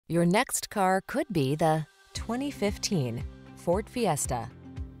Your next car could be the 2015 Ford Fiesta.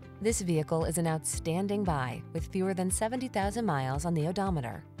 This vehicle is an outstanding buy with fewer than 70,000 miles on the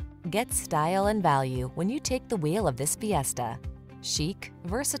odometer. Get style and value when you take the wheel of this Fiesta. Chic,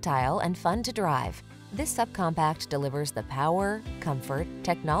 versatile, and fun to drive, this subcompact delivers the power, comfort,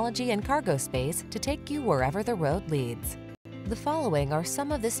 technology, and cargo space to take you wherever the road leads. The following are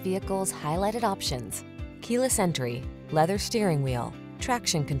some of this vehicle's highlighted options: keyless entry, leather steering wheel,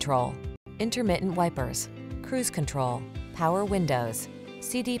 traction control, intermittent wipers, cruise control, power windows,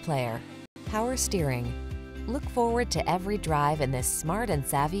 CD player, power steering. Look forward to every drive in this smart and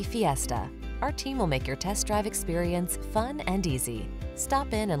savvy Fiesta. Our team will make your test drive experience fun and easy.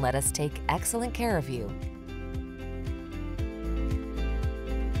 Stop in and let us take excellent care of you.